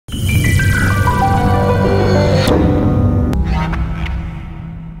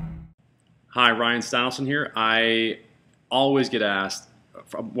Hi, Ryan Stileson here. I always get asked,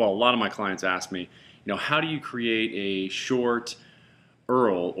 well, a lot of my clients ask me, how do you create a short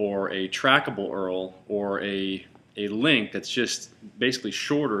URL or a trackable URL or a link that's just basically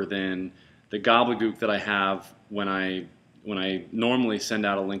shorter than the gobbledygook that I have when I normally send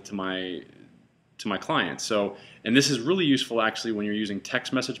out a link to my clients. So, and this is really useful actually when you're using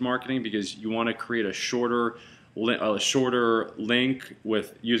text message marketing, because you want to create a shorter link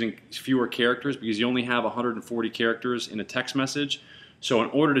with using fewer characters, because you only have 140 characters in a text message. So in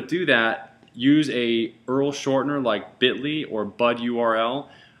order to do that, use a URL shortener like bit.ly or bud.url.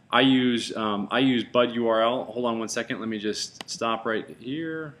 I use bud.url. Hold on one second. Let me just stop right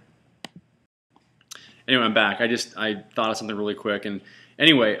here. Anyway, I'm back. I thought of something really quick, and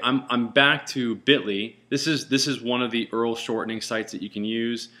anyway, I'm back to bit.ly. This is one of the URL shortening sites that you can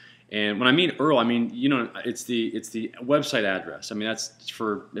use. And when I mean URL, I mean, it's the website address. I mean, that's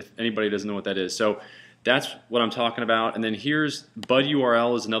for if anybody doesn't know what that is. So that's what I'm talking about. And then here's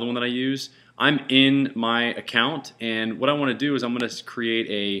bud.url is another one that I use. I'm in my account, and what I want to do is I'm going to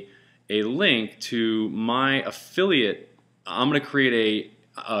create a link to my affiliate. I'm going to create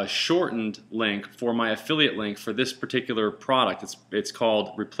a shortened link for my affiliate link for this particular product. It's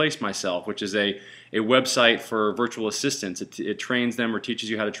called Replace Myself, which is a website for virtual assistants. It trains them or teaches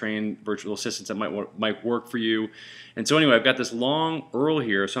you how to train virtual assistants that might work for you. And so anyway, I've got this long URL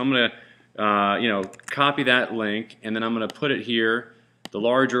here, so I'm going to copy that link, and then I'm going to put it here. The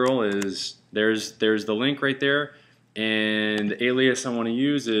large URL is there's the link right there, and the alias I want to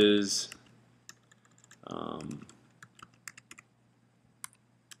use is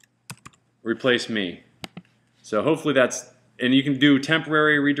replace me. So hopefully that's, and you can do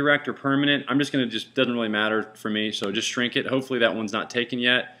temporary, redirect, or permanent. I'm just going to doesn't really matter for me, so just shrink it. Hopefully that one's not taken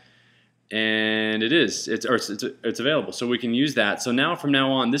yet, and it is. It's available, so we can use that. So now from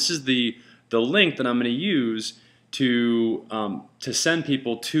now on, this is the link that I'm going to use to send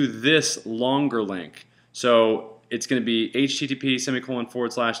people to this longer link. So it's going to be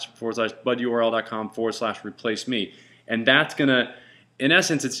http://bud.url.com/replace me, and that's going to, in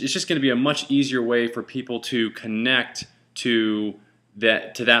essence, it's just going to be a much easier way for people to connect to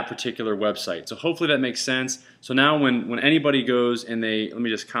that particular website. So hopefully that makes sense. So now when anybody goes and let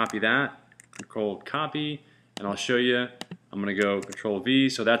me just copy that, Control copy, and I'll show you. I'm going to go Control V.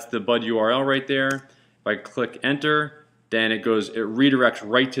 So that's the Bud URL right there. If I click Enter, then it redirects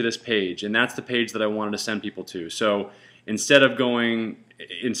right to this page, and that's the page that I wanted to send people to. So instead of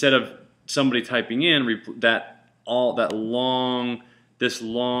somebody typing in this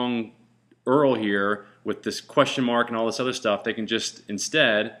long URL here with this question mark and all this other stuff, they can just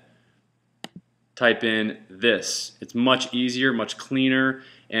instead type in this. It's much easier, much cleaner,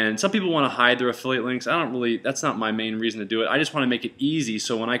 and some people want to hide their affiliate links. That's not my main reason to do it. I just want to make it easy,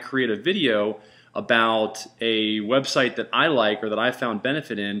 so when I create a video about a website that I like or that I found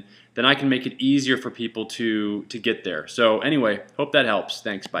benefit in, then I can make it easier for people to get there. So anyway, hope that helps.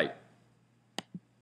 Thanks, bye.